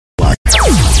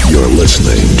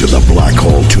listening to the Black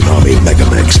Hole Tsunami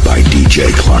Megamix by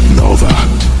DJ Clark Nova.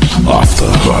 Off the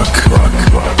hook.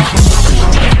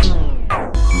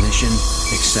 Mission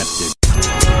accepted.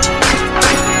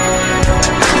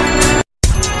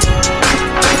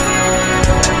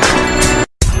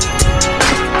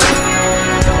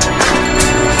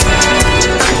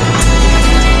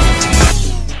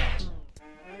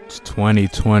 It's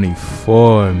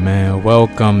 2024, man.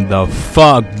 Welcome the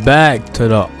fuck back to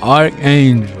the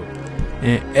Archangel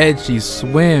and Etchy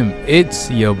Swim. It's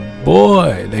your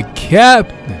boy, the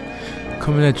Captain,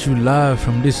 coming at you live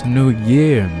from this new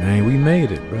year, man. We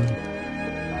made it, bro.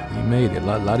 We made it. A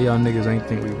lot of y'all niggas ain't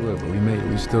think we would, but we made it.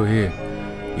 We still here.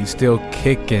 We still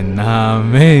kicking, nah,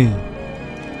 man.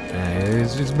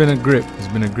 It's been a grip. It's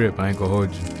been a grip. I ain't gonna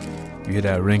hold you. You hear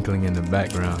that wrinkling in the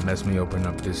background? That's me opening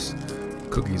up this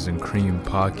cookies and cream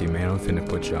pocket, man. I'm finna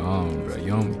put you on, bro. You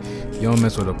don't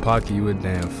mess with a pocket, you a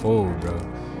damn fool, bro.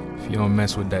 If you don't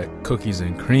mess with that cookies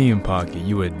and cream pocket,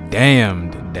 you a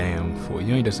damn fool.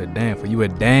 You ain't just a damn fool, you a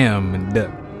damn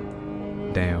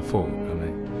fool. I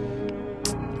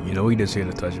mean, you know, we just here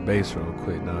to touch base real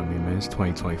quick. Know what I mean, man? It's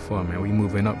 2024, man. We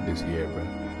moving up this year, bro.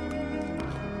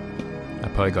 I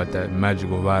probably got that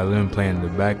magical violin playing in the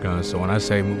background, so when I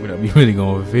say moving up, you really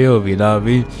gonna feel me, know what I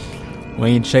mean? We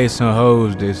ain't chasing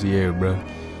hoes this year, bro.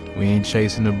 We ain't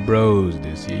chasing the bros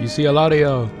this year. You see, a lot of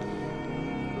y'all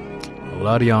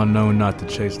know not to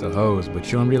chase the hoes, but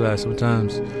you don't realize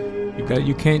sometimes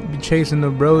you can't be chasing the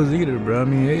bros either, bro. I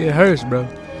mean, it hurts, bro.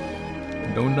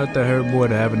 Don't let that hurt more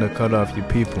than having to cut off your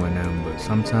people and them, but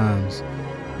sometimes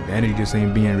vanity just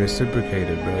ain't being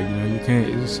reciprocated, bro. You know, you can't.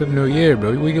 It's a new year,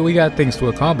 bro. We got things to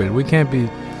accomplish. You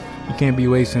can't be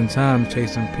wasting time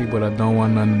chasing people that don't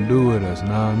want nothing to do with us. Know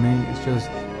what I mean? It's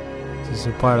just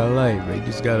a part of life, bro. You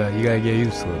gotta get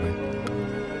used to it, man.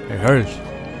 It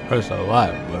hurts a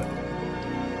lot, but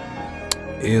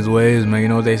it is what it is, man. You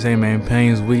know what they say, man?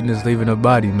 Pain's weakness leaving the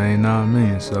body, man. Know what I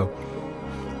mean? So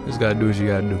just gotta do what you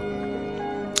gotta do.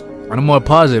 On a more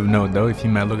positive note, though, if you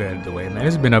might look at it the way, man,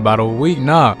 it's been about a week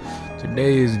now.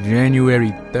 Today is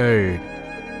January 3rd.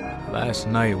 Last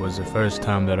night was the first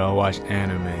time that I watched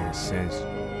anime since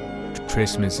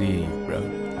Christmas Eve, bro.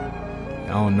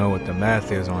 I don't know what the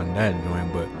math is on that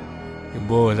joint, but your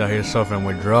boy was out here suffering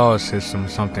withdrawal system,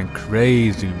 something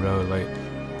crazy, bro. Like,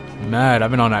 mad.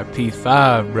 I've been on that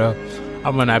P5, bro.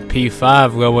 I'm on that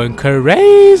P5 going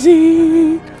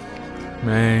crazy.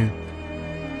 Man,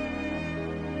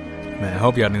 I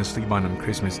hope y'all didn't sleep on them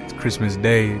Christmas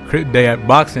Day at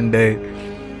Boxing Day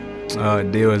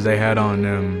deals they had on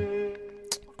them.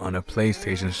 On a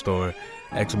PlayStation store,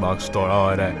 Xbox store,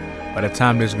 all of that. By the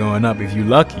time this going up, if you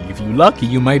lucky,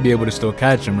 you might be able to still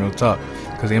catch them, real talk.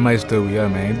 Cause they might still be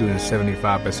up, man. They doing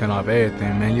 75% off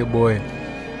everything, man. Your boy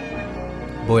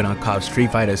done cop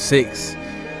Street Fighter 6,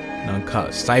 done cop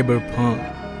Cyberpunk,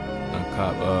 done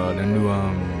cop the new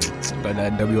got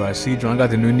that WRC joint,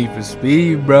 got the new Need for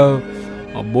Speed, bro.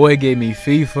 My boy gave me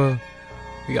FIFA.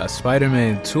 We got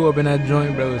Spider-Man 2 up in that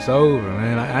joint, bro. It's over,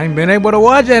 man. I ain't been able to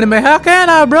watch anime. How can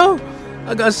I, bro?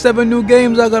 I got 7 new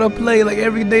games I gotta play like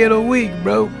every day of the week,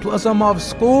 bro. Plus I'm off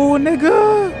school,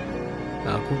 nigga.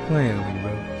 Nah, quit playing with me,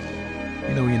 bro.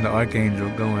 You know we in the Archangel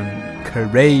going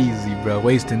crazy, bro.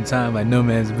 Wasting time like no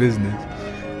man's business.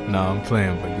 Nah, I'm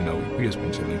playing, but you know, we just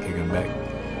been chilling, kicking back.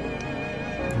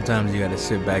 Sometimes you gotta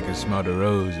sit back and smell the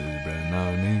roses, bro. You know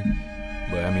what I mean?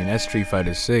 But I mean, that's Street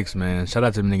Fighter 6, man. Shout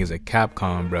out to them niggas at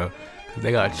Capcom, bro. Cause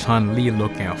they got Chun-Li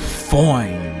looking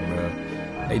fine, bro.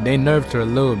 They nerfed her a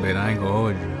little bit, I ain't gonna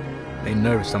hold you. They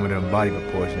nerfed some of them body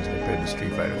proportions compared to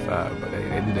Street Fighter 5, but they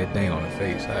did that thing on the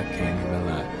face, I can't even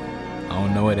lie. I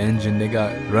don't know what engine they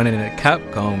got running at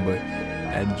Capcom, but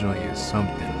that joint is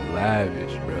something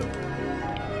lavish, bro.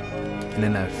 And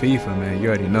then that FIFA, man, you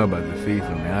already know about the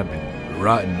FIFA, man. I've been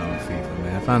rotten on FIFA,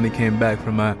 man. I finally came back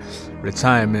from my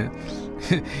retirement.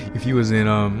 If you was in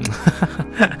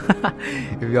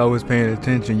if y'all was paying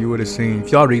attention, you would have seen,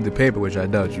 if y'all read the paper, which I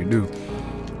doubt you do,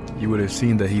 you would have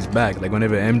seen that he's back. Like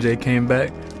whenever MJ came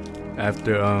back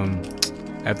after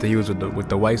he was with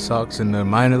the White Sox in the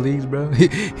minor leagues, bro,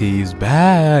 he's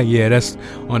back. Yeah, that's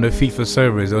on the FIFA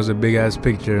servers. There was a big ass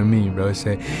picture of me, bro. It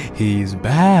said he's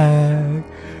back.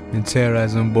 Been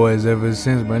terrorizing boys ever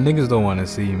since, bro. Niggas don't want to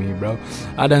see me, bro.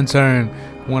 I done turned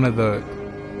one of the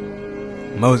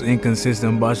most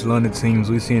inconsistent Barcelona teams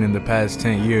we've seen in the past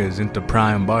 10 years into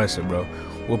prime Barca, bro.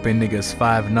 Whooping niggas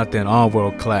 5-0 on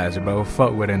world class, bro.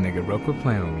 Fuck with that nigga, bro. Quit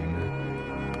playing with me,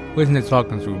 man. What's nigga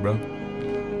talking to, bro?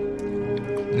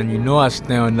 And you know I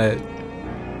stay on that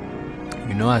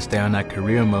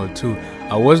career mode too.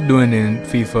 I was doing it in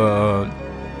FIFA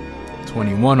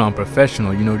 21 on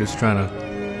professional, you know, just trying to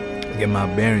get my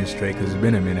bearings straight, because it's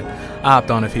been a minute. I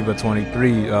hopped on a FIFA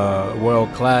 23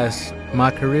 world class my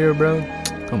career, bro.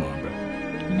 Come on, bro.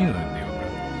 You know the deal, bro.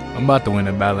 I'm about to win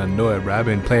a Ballon d'Or, bro. I've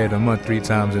been playing the month 3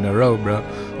 times in a row, bro.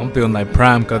 I'm feeling like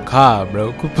prime Kaká,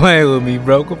 bro. Quit playing with me,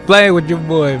 bro. Quit playing with your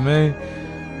boy, man.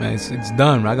 Man, it's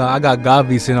done, bro. I got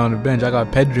Gavi sitting on the bench. I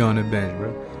got Pedri on the bench,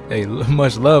 bro. Hey,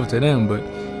 much love to them, but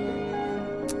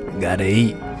gotta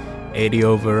eat. 80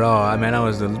 overall. I mean, I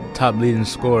was the top leading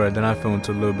scorer. Then I fell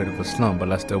into a little bit of a slump,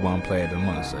 but I still won player of the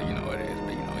month. So you know what it is.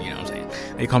 But you know what I'm saying.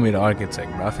 They call me the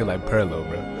architect, bro. I feel like Perlo,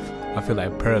 bro. I feel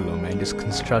like Perlo, man. Just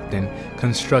constructing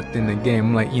the game.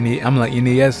 I'm like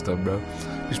Iniesta, bro.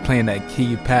 Just playing that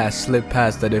key pass, slip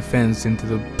past the defense into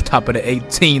the top of the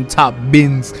 18, top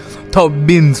bins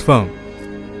from.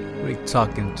 What are you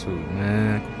talking to,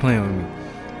 man? Quit playing with me.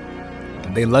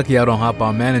 They lucky I don't hop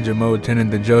on manager mode,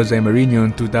 turning to Jose Mourinho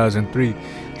in 2003.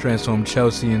 Transformed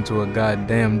Chelsea into a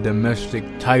goddamn domestic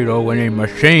title winning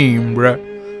machine, bruh.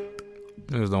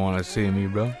 Niggas don't want to see me,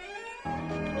 bro.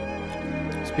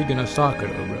 Speaking of soccer,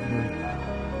 though, bro.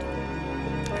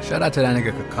 Shout out to that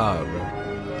nigga Kaká, bro.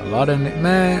 A lot of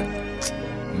man,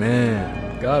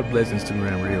 God bless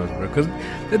Instagram Reels, bro. Cause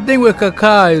the thing with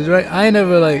Kaká is, right, I ain't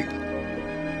never I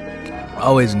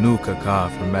always knew Kaká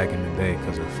from back in the day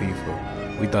because of FIFA.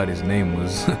 We thought his name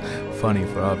was funny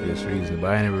for obvious reasons, but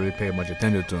I never really paid much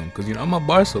attention to him because, you know, I'm a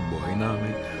Barca boy, you know what I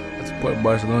mean? I support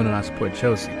Barcelona and I support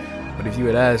Chelsea. But if you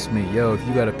had asked me, yo, if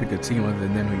you got to pick a team other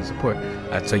than who you support,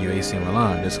 I'd tell you AC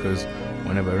Milan, just because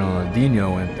whenever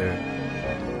Ronaldinho went there,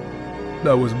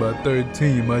 that was my third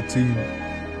team, my team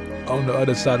on the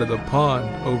other side of the pond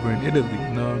over in Italy, you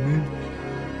know what I mean?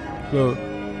 So,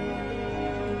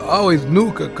 I always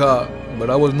knew Kaká, but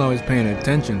I wasn't always paying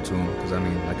attention to him because, I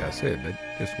mean, like I said, that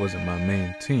just wasn't my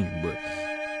main team. But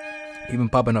he been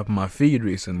popping up on my feed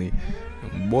recently.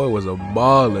 And boy was a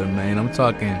baller, man. I'm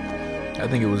talking, I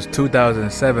think it was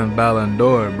 2007 Ballon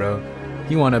d'Or, bro.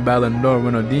 He won a Ballon d'Or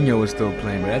when Ronaldinho was still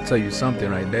playing, but that tell you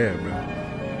something right there, bro.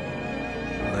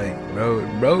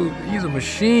 Like, bro, he's a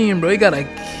machine, bro. He got a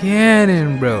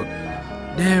cannon, bro.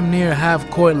 Damn near half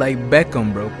court like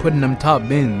Beckham, bro. Putting them top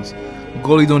bins.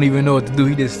 Goalie don't even know what to do.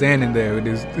 He just standing there with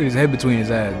his head between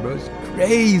his eyes, bro. It's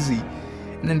crazy.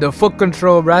 And then the foot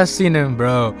control, bro. I seen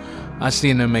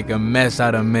him make a mess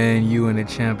out of Man U in the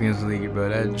Champions League, bro.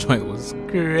 That joint was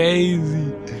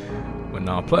crazy. But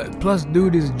no, plus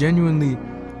dude is genuinely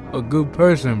a good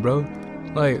person, bro.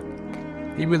 Like,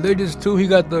 he religious too. He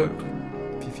got the,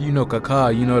 if you know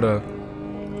Kaká, you know the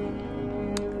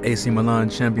AC Milan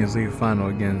Champions League final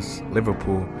against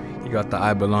Liverpool. He got the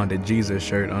I Belong to Jesus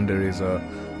shirt under his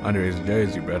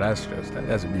jersey, bro. That's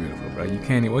beautiful, bro. You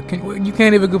can't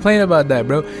even complain about that,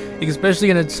 bro. Especially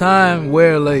in a time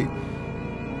where, like,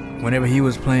 whenever he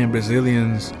was playing,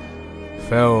 Brazilians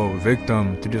fell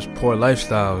victim to just poor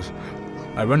lifestyles.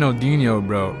 Like Ronaldinho,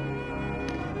 bro.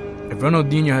 If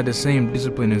Ronaldinho had the same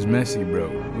discipline as Messi, bro,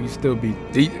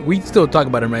 we still talk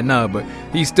about him right now, but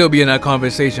he'd still be in that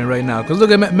conversation right now. Cause look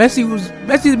at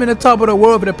Messi's been the top of the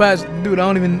world for the past,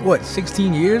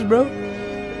 16 years, bro?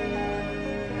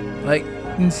 Like,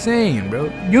 insane, bro.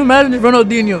 You imagine if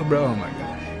Ronaldinho, bro, oh my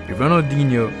God. If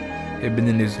Ronaldinho had been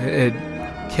in his head,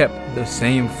 kept the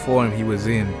same form he was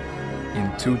in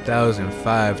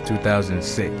 2005,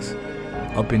 2006,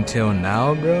 up until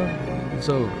now, bro, it's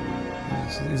over.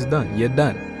 It's done. You're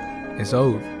done. It's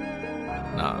over.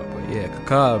 Nah, but yeah,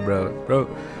 Kaká,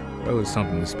 bro is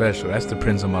something special. That's the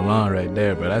Prince of Milan right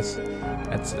there, bro. That's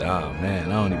oh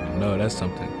man, I don't even know. That's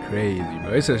something crazy,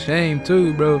 bro. It's a shame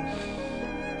too, bro,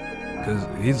 because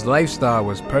his lifestyle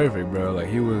was perfect, bro. Like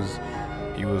he was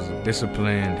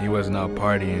disciplined. He wasn't out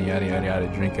partying, yada yada yada,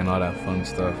 drinking all that fun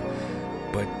stuff.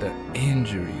 But the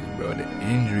injuries, bro, are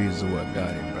what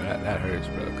got him, bro. That hurts,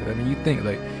 bro. Because I mean, you think,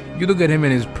 like, you look at him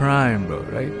in his prime, bro,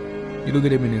 right? You look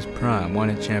at him in his prime. Won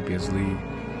a Champions League,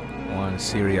 won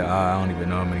Serie A, I don't even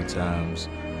know how many times.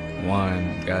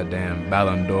 Won goddamn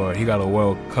Ballon d'Or. He got a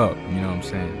World Cup, you know what I'm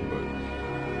saying?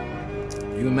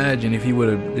 But you imagine if he would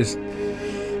have just,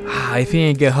 if he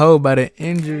didn't get hold by the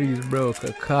injuries, bro.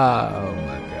 Kaká, oh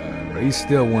my God, bro. He's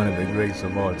still one of the greats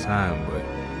of all time, but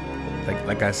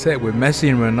like I said, with Messi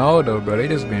and Ronaldo, bro, they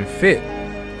just been fit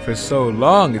for so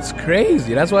long. It's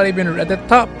crazy. That's why they've been at the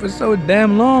top for so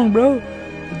damn long, bro.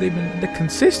 The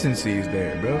consistency is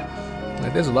there, bro.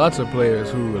 Like, there's lots of players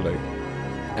who are, like,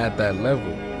 at that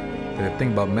level. But the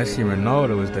thing about Messi and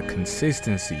Ronaldo is the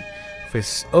consistency. For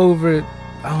over,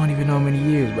 I don't even know how many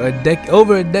years, but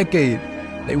over a decade,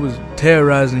 they was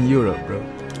terrorizing Europe, bro.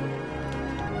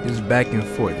 Just back and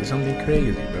forth. It's something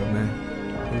crazy, bro, man.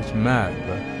 It's mad,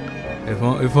 bro.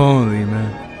 If only,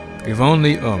 man. If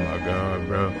only, oh my God,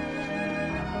 bro.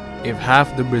 if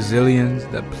half the Brazilians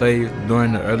that played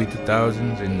during the early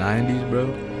 2000s and 90s, bro,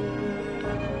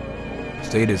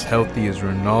 stayed as healthy as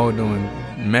Ronaldo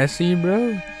and Messi,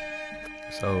 bro.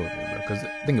 So, bro, because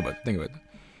think about it.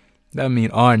 That mean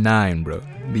R9, bro.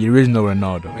 The original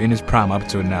Ronaldo in his prime up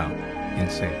till now.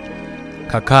 Insane.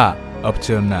 Kaká up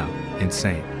till now.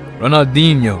 Insane.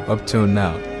 Ronaldinho up till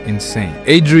now. Insane.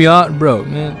 Adrian, bro,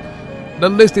 man. The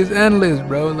list is endless,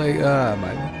 bro. Like,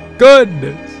 my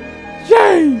goodness.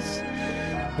 Yes!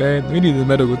 Man, we need the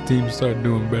medical team to start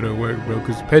doing better work, bro.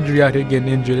 Because Pedri out here getting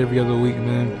injured every other week,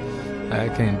 man. I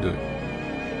can't do it.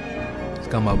 It's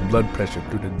got my blood pressure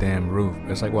through the damn roof.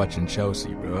 It's like watching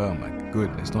Chelsea, bro. Oh my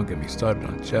goodness, don't get me started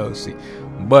on Chelsea.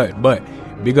 But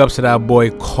big ups to that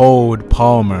boy Cole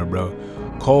Palmer, bro.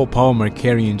 Cole Palmer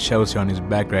carrying Chelsea on his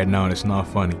back right now, and it's not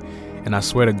funny. And I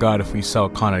swear to God, if we saw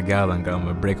Conor Gallagher, I'm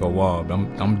gonna break a wall.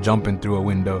 I'm jumping through a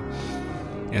window,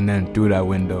 and then through that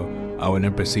window, I would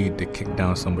then proceed to kick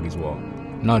down somebody's wall.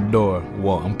 Not door,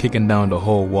 wall. I'm kicking down the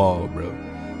whole wall, bro.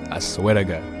 I swear to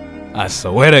God.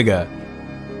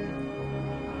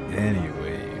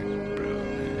 Anyway, bro,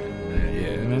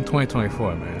 man,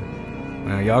 2024, man.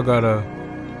 Man,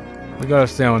 we gotta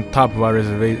stay on top of our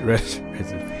reservation.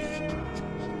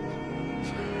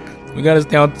 We gotta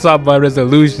stay on top of our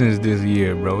resolutions this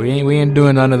year, bro. We ain't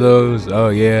doing none of those. Oh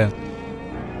yeah,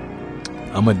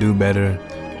 I'ma do better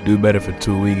for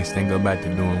 2 weeks, then go back to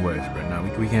doing worse, bro. No,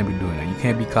 we can't be doing that. You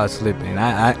can't be caught slipping.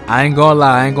 I ain't gonna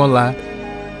lie.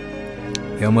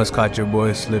 You almost caught your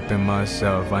boy slipping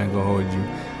myself. I ain't gonna hold you.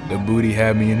 The booty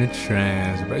had me in a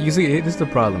trance, bro. You see, this is the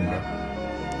problem, bro.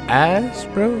 Ass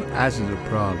is a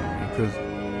problem because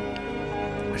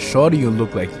Shorty you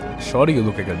look like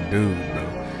a dude, bro.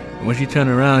 And when she turn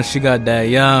around, she got that,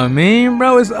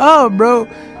 bro, it's up, bro.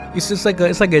 It's just like a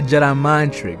Jedi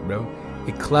mind trick, bro.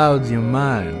 It clouds your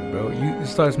mind, bro. It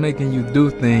starts making you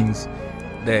do things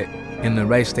that in the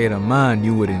right state of mind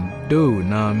you wouldn't do.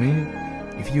 Know what I mean?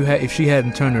 If she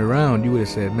hadn't turned around, you would have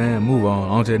said, man, move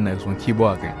on to the next one, keep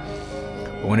walking.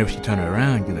 But whenever she turned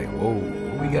around, you're like, whoa,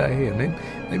 what we got here?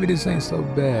 Maybe this ain't so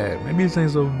bad.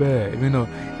 Even though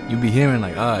you be hearing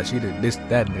like, she did this,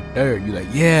 that, and the third. You're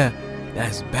like, yeah,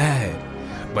 that's bad.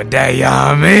 But that,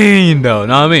 though.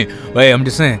 Know what I mean? But hey, I'm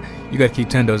just saying, you got to keep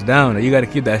tendos down. You got to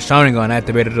keep that Sharingan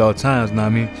activated at all times. Know what I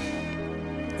mean?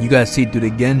 You got to see through the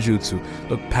genjutsu.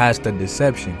 Look past the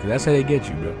deception. Because that's how they get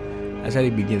you, bro. That's how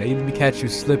they begin. They even catch you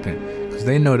slipping. Because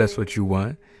they know that's what you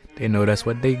want. They know that's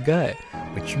what they got.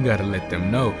 But you got to let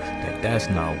them know that that's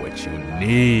not what you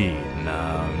need.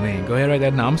 Nah, man. Go ahead right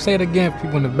there now. I'm going to say it again for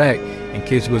people in the back. In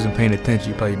case you wasn't paying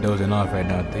attention, you probably dozing off right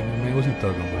now. Thinking, man, what's he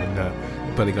talking about? Nah,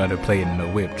 you probably got to play it in the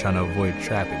whip, trying to avoid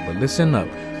traffic. But listen up.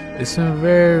 Listen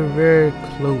very, very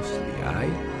closely,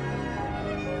 alright?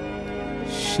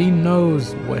 She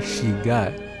knows what she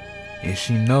got. And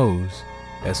she knows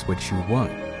that's what you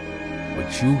want.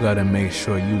 But you gotta make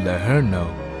sure you let her know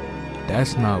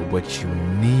that's not what you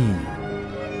need.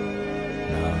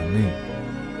 Know what I mean?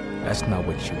 That's not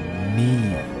what you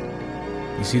need.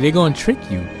 You see, they gonna trick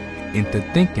you into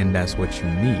thinking that's what you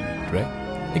need,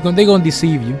 right? They gonna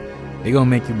deceive you. They gonna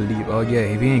make you believe, oh yeah,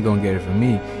 if he ain't gonna get it from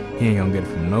me, he ain't gonna get it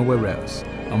from nowhere else.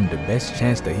 I'm the best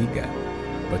chance that he got.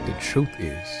 But the truth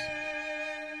is,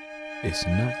 it's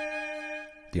not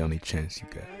the only chance you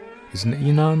got.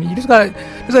 You know what I mean? You just gotta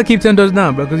keep 10 doors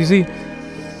down, bro. Cause you see,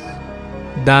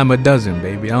 dime a dozen,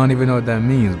 baby. I don't even know what that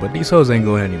means, but these hoes ain't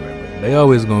going anywhere, bro. They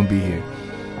always gonna be here.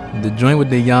 The joint with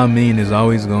the yamin is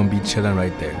always gonna be chilling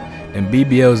right there, and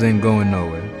BBLs ain't going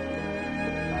nowhere.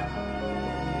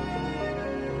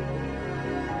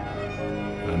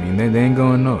 I mean, they ain't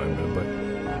going nowhere, bro. But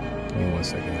give me 1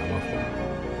 second, I'm off.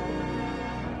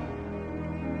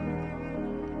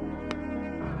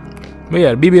 But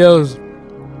yeah, the BBLs.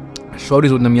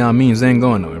 Shorties with them yamins, they ain't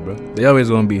going nowhere, bro. They always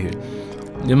gonna be here.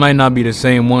 It might not be the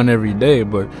same one every day,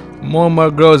 but more and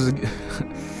more girls.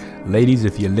 Ladies,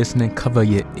 if you're listening, cover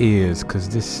your ears, cause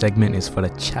this segment is for the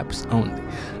chaps only.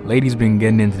 Ladies been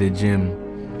getting into the gym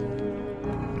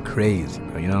crazy,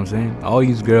 bro. You know what I'm saying? All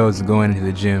these girls going into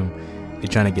the gym, they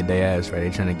trying to get their ass right. They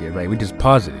trying to get right. We just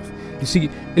positive. You see,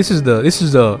 this is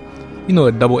the you know,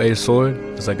 a double-edged sword.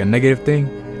 It's like a negative thing.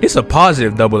 It's a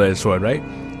positive double-edged sword, right?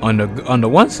 On the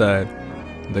one side,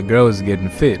 the girls getting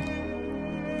fit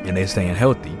and they staying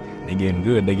healthy. They getting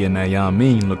good. They getting that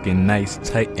yamin looking nice,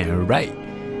 tight, and right.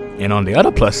 And on the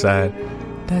other plus side,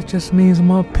 that just means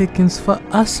more pickings for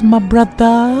us, my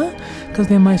brother. Cause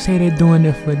they might say they're doing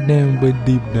it for them, but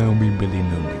deep down we really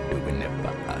know they're doing it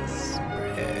for us.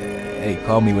 Hey,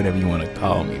 call me whatever you want to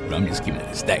call me, bro. I'm just keeping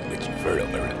it a stack with you, for real.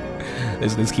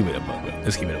 Let's keep it up, bro.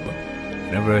 Let's keep it up, bro.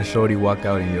 Whenever a shorty walk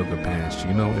out in yoga pants, she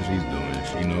know what she's doing.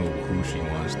 She know who she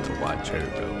wants to watch her,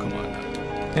 bro. Come on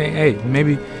now. Hey,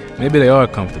 maybe they are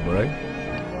comfortable, right?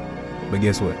 But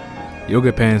guess what?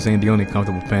 Yoga pants ain't the only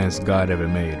comfortable pants God ever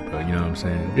made, bro. You know what I'm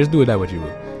saying? Just do it that what you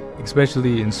will.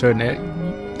 Especially in certain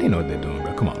they know what they're doing,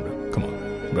 bro. Come on, bro. Come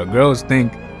on. Bro, girls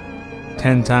think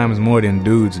 10 times more than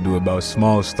dudes do about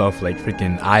small stuff like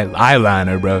freaking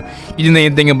eyeliner, bro. You just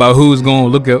ain't thinking about who's gonna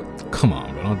look at. Come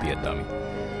on, bro. Don't be a dummy.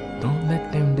 Don't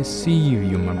let them deceive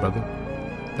you, my brother.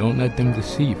 Don't let them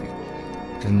deceive you.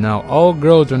 Because now all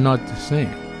girls are not the same.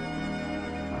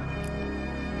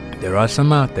 There are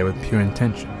some out there with pure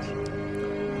intentions.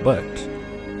 But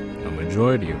a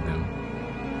majority of them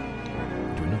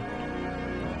do not.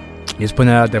 Just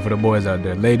putting it out there for the boys out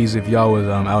there. Ladies, if y'all was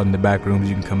out in the back rooms,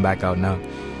 you can come back out now.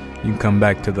 You can come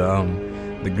back to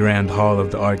the grand hall of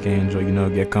the Archangel,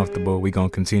 get comfortable. We gonna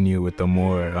continue with the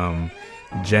more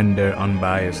gender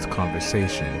unbiased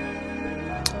conversation.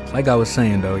 Like I was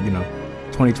saying though,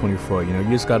 2024, you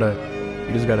just gotta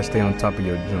stay on top of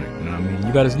your joint. You know what I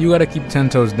mean? You gotta keep 10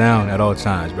 toes down at all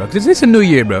times, bro. Cause it's a new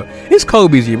year, bro. It's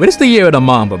Kobe's year, but it's the year of the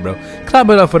Mamba, bro. Clap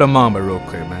it up for the Mamba real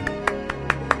quick, man.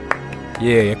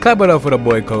 Yeah, clap it up for the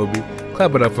boy Kobe.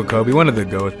 Clap it up for Kobe, one of the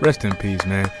goats. Rest in peace,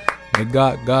 man. May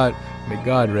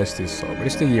God rest his soul. But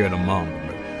it's the year of the Mamba,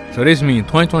 bro. So this means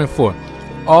 2024,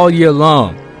 all year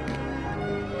long,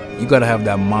 you gotta have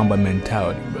that Mamba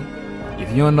mentality, bro. If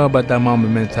you don't know about that Mamba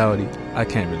mentality, I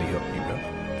can't really help you, bro.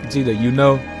 It's either you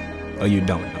know or you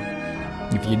don't know.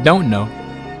 If you don't know,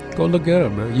 go look it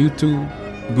up, bro. YouTube,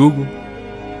 Google,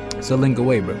 it's a link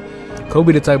away, bro.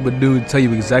 Kobe the type of dude to tell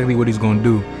you exactly what he's gonna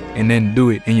do and then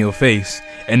do it in your face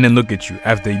and then look at you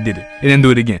after he did it and then do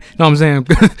it again. Know what I'm saying?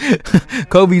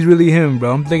 Kobe's really him,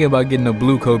 bro. I'm thinking about getting a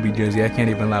blue Kobe jersey. I can't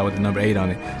even lie with the number 8 on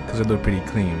it because it look pretty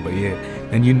clean. But yeah,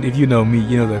 and if you know me,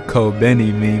 you know the Kobe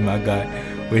meme I got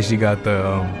where she got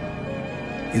the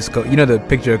the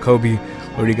picture of Kobe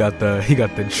where he got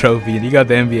the trophy and he got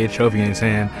the NBA trophy in his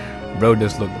hand. Bro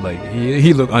just looked like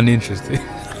he looked uninterested.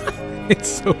 It's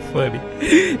so funny.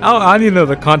 I need to know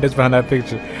the context behind that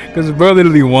picture. Because bro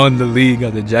literally won the league,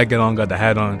 got the jacket on, got the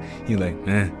hat on. He like,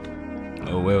 man,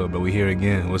 oh well, but we here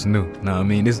again. What's new? Know what I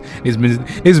mean? This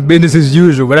business as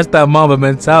usual. But that's that Mamba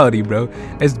mentality, bro.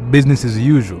 It's business as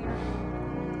usual.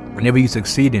 Whenever you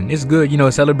succeeding, it's good.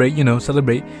 Celebrate.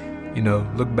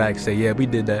 Look back, say, yeah, we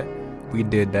did that.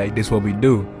 This is what we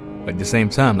do. But at the same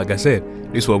time, like I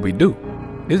said, this is what we do.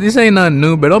 This ain't nothing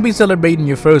new, but don't be celebrating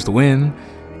your first win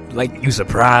like you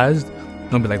surprised.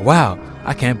 Don't be like, wow,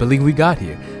 I can't believe we got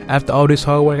here. After all this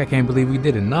hard work, I can't believe we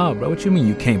did it. Nah, bro, what you mean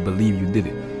you can't believe you did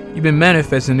it? You've been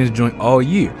manifesting this joint all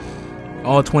year.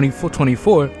 All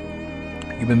 24,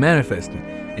 you've been manifesting.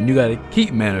 And you gotta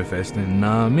keep manifesting.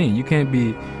 Nah, I mean,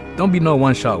 don't be no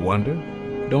one-shot wonder.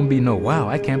 Don't be no, wow,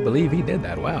 I can't believe he did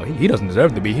that. Wow, he doesn't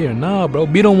deserve to be here. Nah, bro,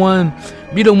 be the one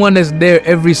that's there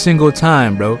every single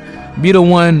time, bro. Be the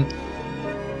one.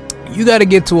 You gotta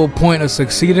get to a point of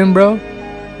succeeding, bro,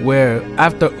 where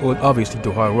obviously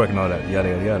through hard work and all that, yada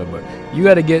yada yada, but you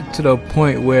gotta get to the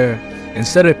point where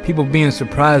instead of people being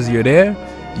surprised you're there,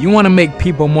 you want to make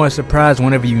people more surprised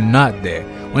whenever you're not there,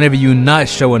 whenever you're not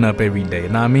showing up every day. You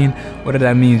know what I mean? Whether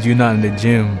that means you're not in the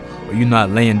gym, or you're not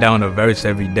laying down a verse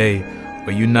every day,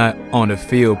 or you're not on the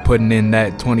field putting in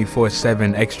that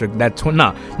 24/7 extra,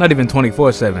 not even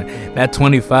 24/7, that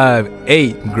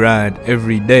 25/8 grind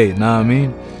every day. Know what I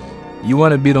mean? You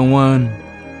want to be the one.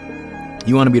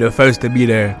 You want to be the first to be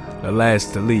there, the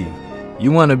last to leave.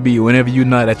 You want to be, whenever you're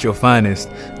not at your finest,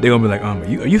 they're going to be like,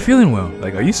 are you feeling well?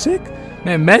 Like, are you sick?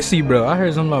 Man, Messi, bro. I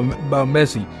heard something about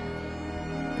Messi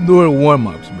during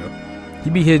warm-ups, bro. He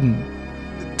be hitting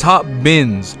top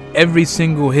bins every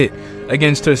single hit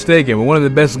against Ter Stegen, one of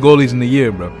the best goalies in the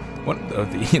year, bro. One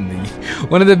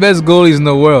of the best goalies in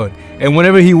the world. And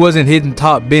whenever he wasn't hitting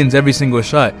top bins every single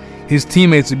shot, his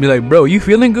teammates would be like, bro, you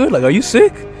feeling good? Like, are you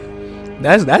sick?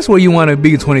 That's where you want to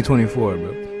be in 2024,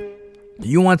 bro.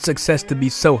 You want success to be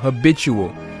so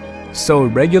habitual, so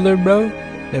regular, bro,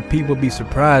 that people be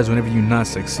surprised whenever you're not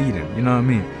succeeding. You know what I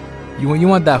mean? You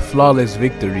want that flawless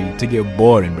victory to get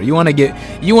boring, bro. You want to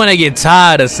get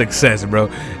tired of success, bro.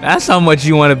 That's how much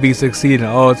you want to be succeeding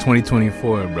all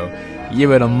 2024, bro.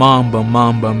 You're at a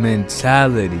Mamba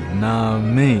mentality. Nah, I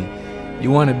mean, you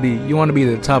want to be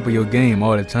at the top of your game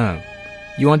all the time.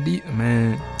 You want to be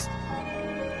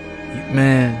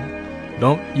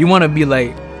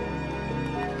like,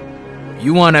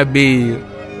 you want to be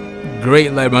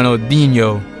great like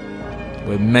Ronaldinho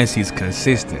with Messi's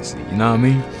consistency. You know what I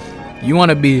mean? You want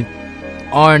to be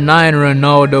R9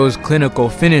 Ronaldo's clinical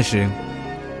finishing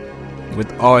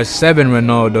with R7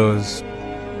 Ronaldo's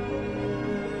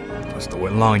what's the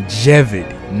word?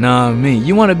 Longevity. Nah, I mean,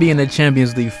 you want to be in the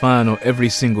Champions League final every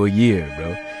single year,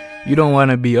 bro. You don't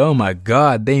want to be, oh my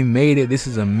God, they made it. This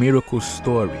is a miracle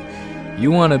story.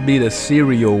 You want to be the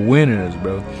serial winners,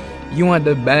 bro. You want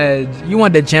the badge. You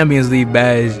want the Champions League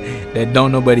badge that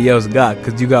don't nobody else got,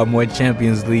 because you got more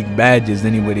Champions League badges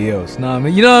than anybody else. Nah, I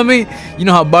mean, you know what I mean? You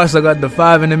know how Barca got the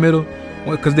 5 in the middle?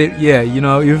 Because they, yeah, you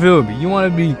know, you feel me? You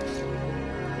want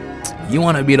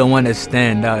to be the one that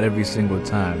stand out every single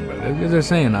time, bro. They're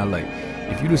saying, like,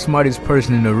 if you're the smartest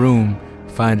person in the room,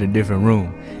 find a different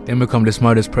room. Then become the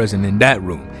smartest person in that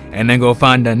room. And then go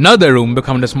find another room,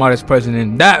 become the smartest person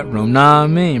in that room. Nah, I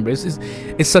mean, bro.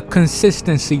 It's a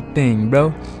consistency thing,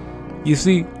 bro. You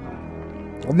see,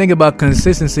 the thing about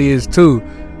consistency is, too,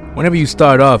 whenever you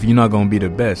start off, you're not going to be the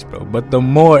best, bro. But the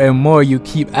more and more you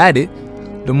keep at it,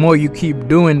 the more you keep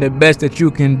doing the best that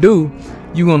you can do,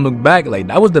 you gonna look back like,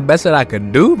 that was the best that I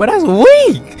could do, but that's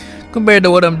weak compared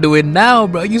to what I'm doing now,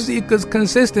 bro. You see, because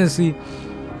consistency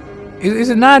is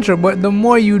natural, but the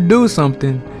more you do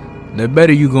something, the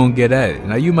better you gonna get at it.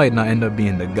 Now, you might not end up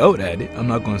being the GOAT at it. I'm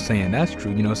not gonna say that's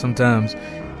true. You know, sometimes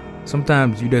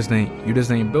you just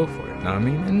ain't built for it. You know what I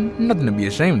mean? And nothing to be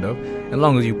ashamed of. As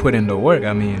long as you put in the work,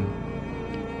 I mean,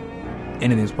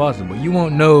 anything's possible. You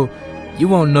won't know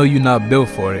you're not built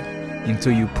for it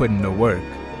until you put in the work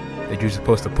that you're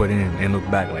supposed to put in and look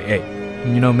back like, hey,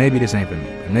 you know, maybe this ain't for me.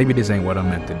 Maybe this ain't what I'm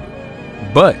meant to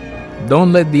do. But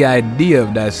don't let the idea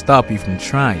of that stop you from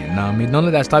trying. Know what I mean? Don't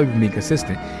let that stop you from being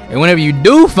consistent. And whenever you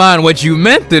do find what you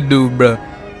meant to do, bro,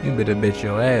 you better bet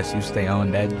your ass you stay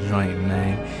on that joint,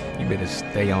 man. You better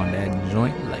stay on that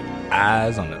joint like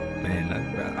eyes on the, man.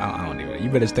 I don't even. You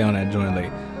better stay on that joint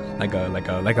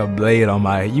like a blade on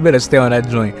my. You better stay on that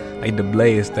joint like the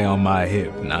blade stay on my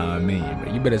hip. Nah, I mean,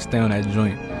 bro. You better stay on that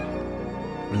joint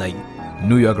like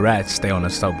New York Rats stay on the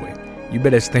subway. You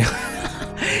better stay.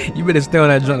 You better stay on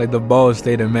that joint like the ball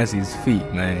stayed at Messi's feet,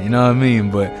 man. You know what I mean?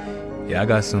 But yeah, I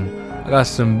got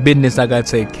some business I gotta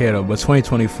take care of. But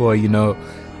 2024, you know,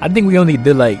 I think we only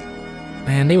did like,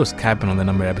 man, they was capping on the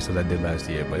number of episodes I did last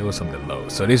year, but it was something low.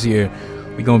 So this year,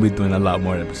 we're gonna be doing a lot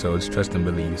more episodes. Trust and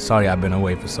believe. Sorry I've been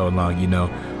away for so long. You know,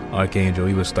 Archangel,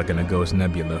 he was stuck in a ghost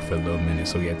nebula for a little minute,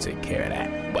 so we had to take care of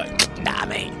that. But nah,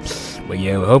 man. But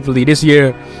yeah, hopefully this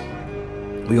year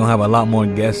we gonna have a lot more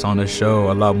guests on the show,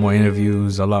 a lot more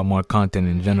interviews, a lot more content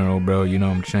in general, bro. You know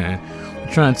what I'm saying?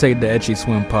 We're trying to take the Etchy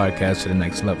Swim podcast to the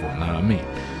next level. You know what I mean?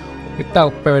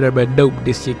 Without further ado,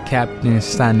 this your captain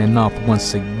signing off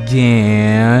once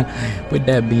again. With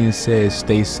that being said,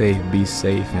 stay safe, be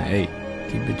safe, and hey,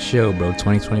 keep it chill, bro.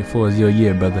 2024 is your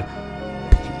year, brother.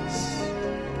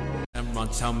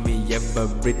 Tell me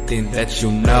everything that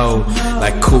you know.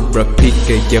 Like Cobra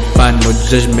Pika, your final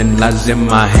judgment lies in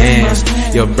my hands.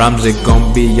 Your rhymes are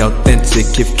gon' be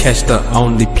authentic if cash the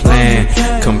only plan.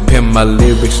 Compare my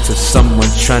lyrics to someone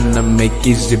trying to make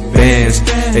easy bands.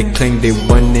 They claim they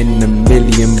 1 in a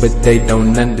million, but they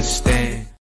don't understand.